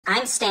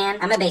I'm Stan.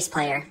 I'm a bass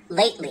player.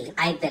 Lately,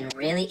 I've been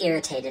really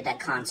irritated at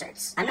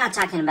concerts. I'm not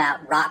talking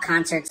about rock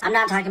concerts. I'm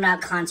not talking about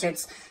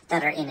concerts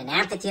that are in an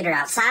amphitheater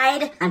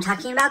outside. I'm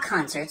talking about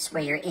concerts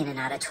where you're in an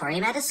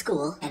auditorium at a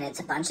school and it's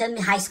a bunch of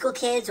high school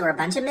kids or a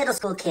bunch of middle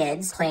school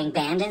kids playing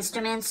band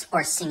instruments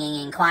or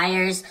singing in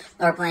choirs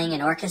or playing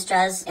in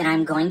orchestras, and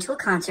I'm going to a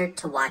concert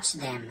to watch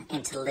them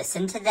and to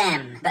listen to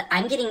them. But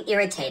I'm getting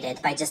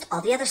irritated by just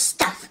all the other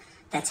stuff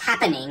that's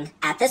happening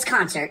at this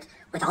concert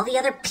with all the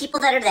other people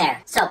that are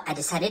there. So I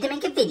decided to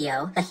make a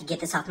video that could get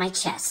this off my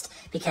chest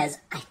because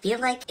I feel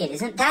like it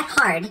isn't that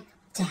hard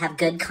to have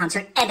good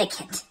concert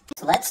etiquette.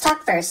 So let's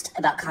talk first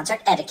about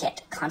concert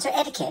etiquette. Concert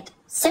etiquette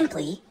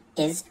simply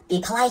is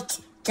be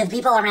polite to the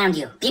people around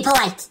you. Be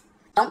polite.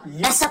 Don't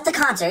mess up the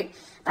concert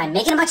by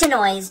making a bunch of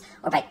noise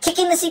or by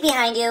kicking the seat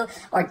behind you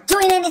or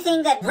doing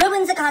anything that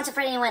ruins the concert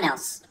for anyone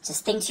else.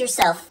 Just think to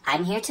yourself,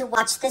 I'm here to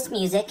watch this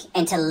music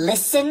and to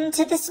listen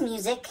to this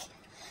music,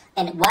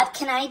 and what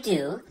can I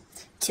do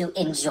to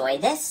enjoy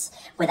this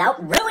without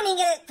ruining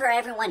it for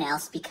everyone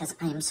else, because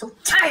I am so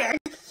tired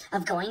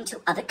of going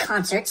to other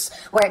concerts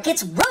where it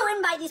gets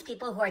ruined by these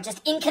people who are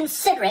just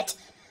inconsiderate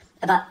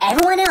about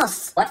everyone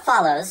else. What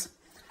follows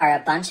are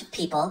a bunch of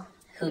people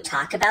who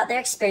talk about their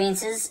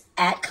experiences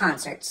at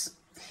concerts,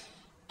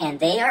 and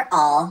they are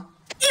all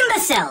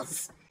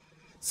imbeciles.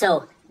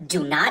 So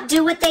do not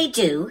do what they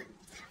do.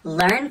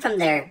 Learn from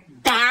their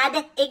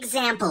bad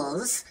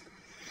examples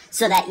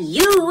so that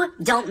you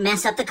don't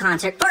mess up the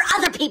concert for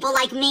other people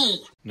like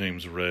me.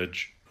 Name's Reg.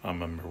 I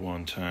remember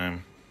one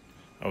time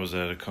I was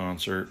at a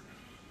concert.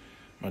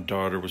 My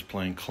daughter was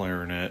playing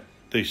clarinet.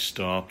 They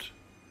stopped,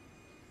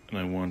 and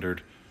I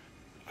wondered,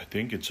 I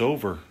think it's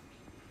over.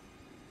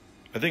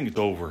 I think it's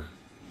over.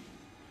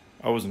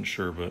 I wasn't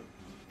sure, but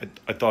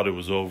I thought it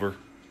was over.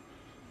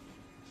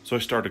 So I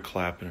started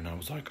clapping, and I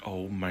was like,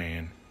 oh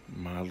man,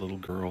 my little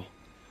girl,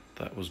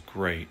 that was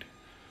great.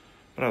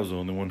 But I was the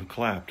only one who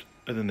clapped,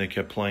 and then they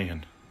kept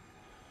playing.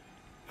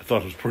 I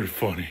thought it was pretty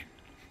funny.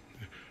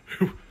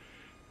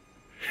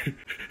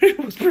 It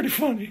was pretty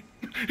funny.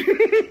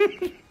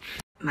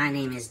 My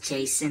name is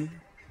Jason.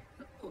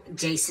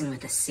 Jason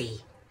with a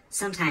C.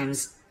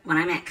 Sometimes when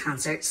I'm at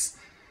concerts,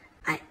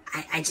 I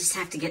just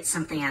have to get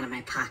something out of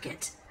my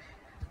pocket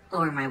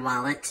or my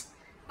wallet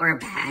or a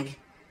bag,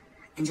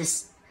 and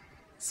just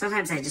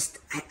sometimes I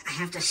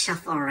have to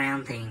shuffle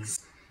around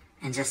things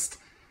and just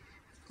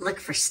look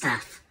for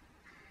stuff.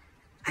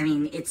 I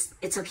mean, it's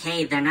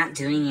okay. They're not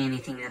doing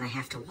anything that I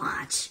have to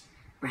watch,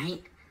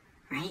 right?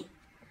 Right?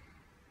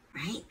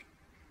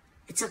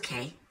 It's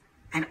okay.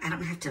 I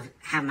don't have to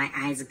have my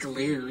eyes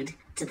glued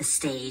to the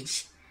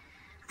stage.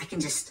 I can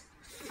just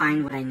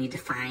find what I need to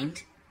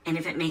find. And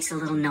if it makes a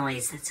little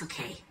noise, that's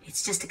okay.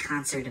 It's just a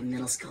concert of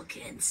middle school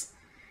kids.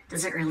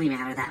 Doesn't really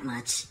matter that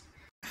much.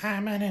 Hi,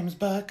 my name's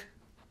Buck.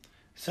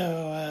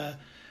 So,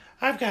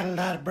 I've got a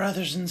lot of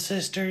brothers and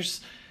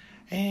sisters,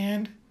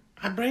 and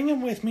I bring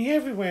them with me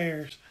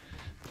everywhere.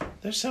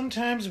 There's some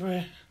times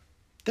where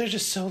they're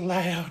just so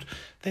loud,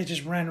 they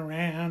just run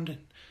around, and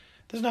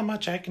there's not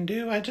much I can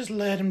do. I just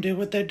let them do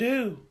what they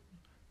do.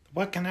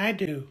 What can I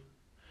do?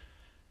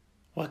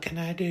 What can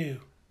I do?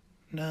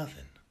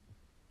 Nothing.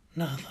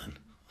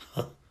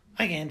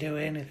 I can't do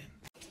anything.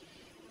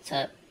 What's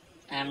up?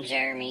 I'm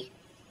Jeremy.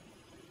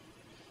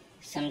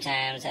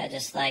 Sometimes I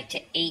just like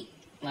to eat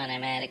when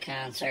I'm at a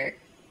concert.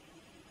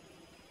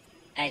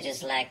 I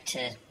just like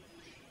to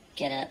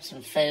get up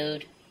some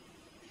food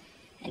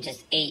and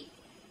just eat.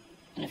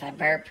 And if I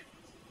burp,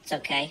 it's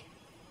okay.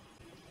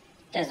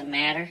 Doesn't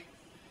matter.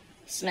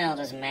 Smell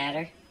doesn't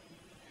matter.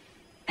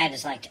 I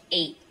just like to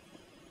eat.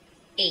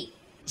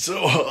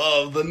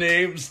 So, the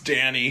name's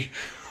Danny.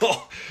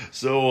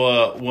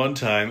 So, one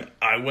time,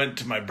 I went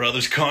to my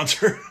brother's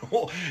concert.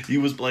 He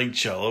was playing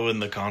cello in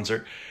the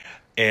concert.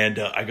 And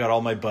I got all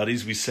my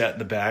buddies. We sat in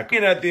the back.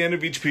 And at the end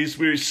of each piece,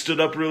 we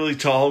stood up really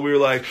tall. We were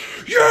like,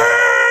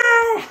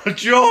 yeah,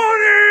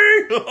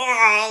 Johnny!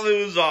 Oh,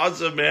 it was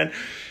awesome, man.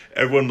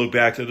 Everyone looked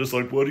back at us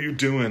like, what are you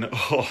doing?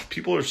 Oh,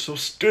 people are so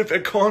stiff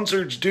at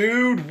concerts,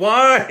 dude.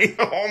 Why?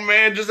 Oh,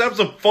 man, just have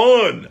some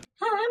fun.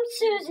 Oh,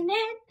 I'm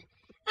Susanette.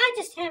 I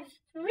just have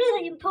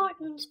really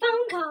important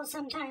phone calls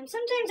sometimes.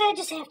 Sometimes I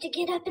just have to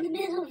get up in the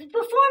middle of a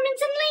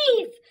performance and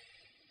leave.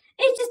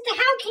 It's just,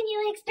 how can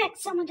you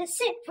expect someone to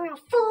sit for a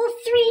full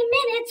 3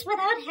 minutes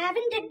without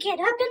having to get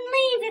up and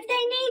leave if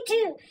they need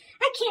to?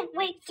 I can't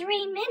wait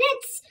 3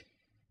 minutes.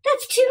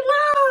 That's too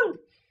long.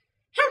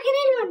 How can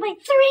anyone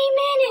wait 3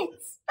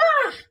 minutes?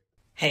 Ah!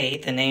 Hey,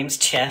 the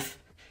name's Chef.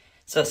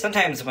 So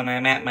sometimes when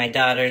I'm at my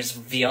daughter's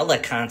viola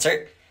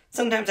concert,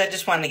 sometimes I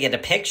just want to get a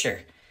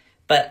picture.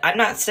 But I'm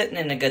not sitting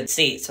in a good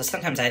seat, so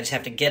sometimes I just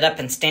have to get up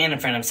and stand in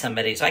front of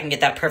somebody so I can get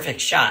that perfect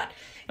shot.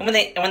 And when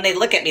they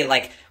look at me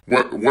like,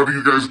 What are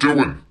you guys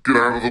doing? Get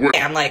out of the way.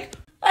 I'm like,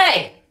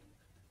 Hey,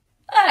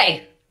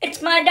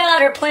 it's my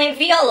daughter playing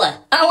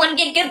viola. I want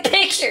to get a good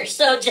picture,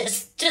 so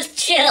just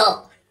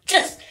chill.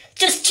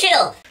 Just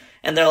chill.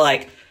 And they're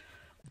like,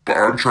 But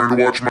I'm trying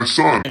to watch my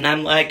son. and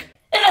I'm like,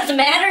 it doesn't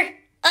matter.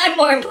 I'm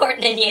more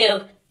important than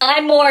you.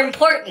 I'm more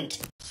important.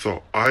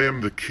 So I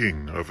am the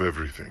king of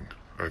everything,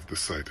 I've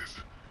decided.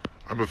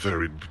 I'm a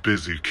very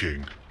busy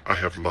king. I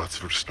have lots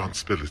of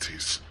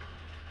responsibilities.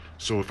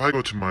 So if I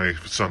go to my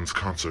son's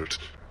concert,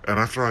 and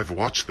after I've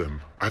watched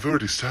them, I've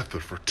already sat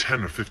there for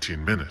 10 or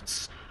 15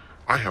 minutes.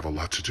 I have a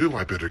lot to do.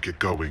 I better get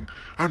going.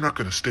 I'm not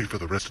going to stay for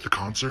the rest of the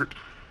concert.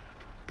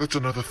 That's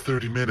another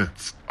 30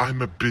 minutes.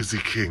 I'm a busy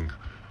king.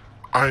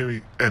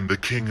 I am the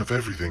king of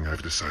everything,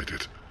 I've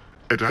decided.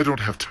 And I don't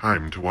have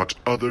time to watch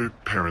other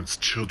parents'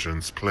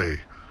 children's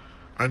play.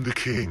 I'm the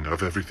king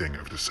of everything,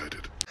 I've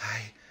decided.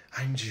 Hi,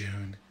 I'm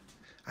June.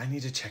 I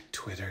need to check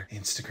Twitter,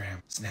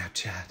 Instagram,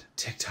 Snapchat,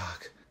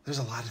 TikTok. There's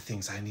a lot of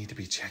things I need to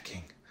be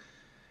checking.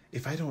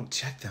 If I don't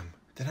check them,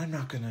 then I'm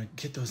not going to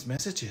get those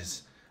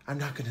messages. I'm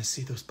not going to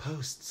see those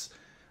posts.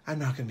 I'm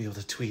not going to be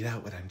able to tweet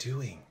out what I'm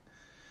doing.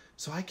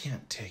 So I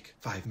can't take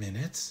 5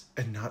 minutes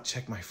and not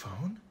check my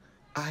phone.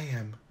 I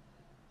am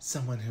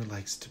someone who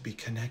likes to be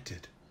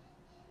connected.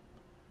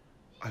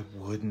 I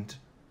wouldn't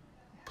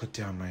put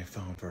down my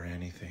phone for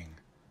anything.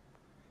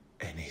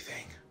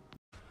 Anything.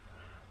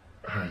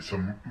 Hi, so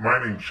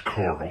my name's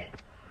Coral.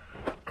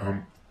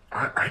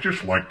 I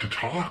just like to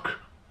talk.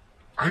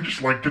 I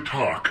just like to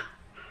talk.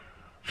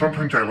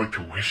 Sometimes I like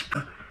to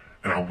whisper,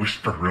 and I'll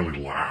whisper really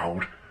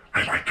loud.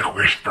 I like to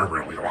whisper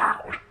really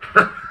loud.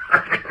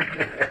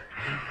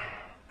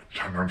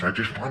 Sometimes I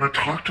just want to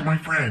talk to my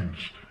friends.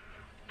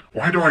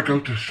 Why do I go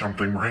to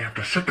something where I have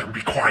to sit there and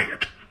be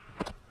quiet?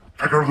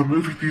 If I go to the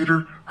movie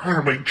theater, I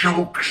want to make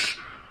jokes.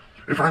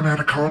 If I'm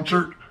at a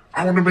concert,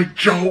 I want to make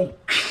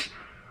jokes.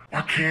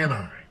 Why can't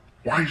I?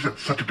 Why is that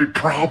such a big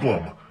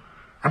problem?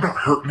 I'm not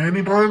hurting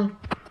anyone.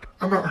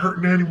 I'm not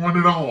hurting anyone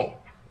at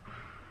all.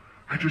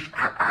 I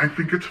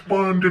think it's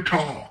fun to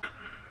talk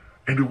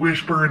and to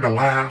whisper and to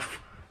laugh.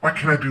 Why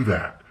can't I do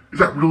that? Is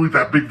that really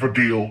that big of a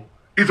deal?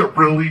 Is it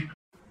really?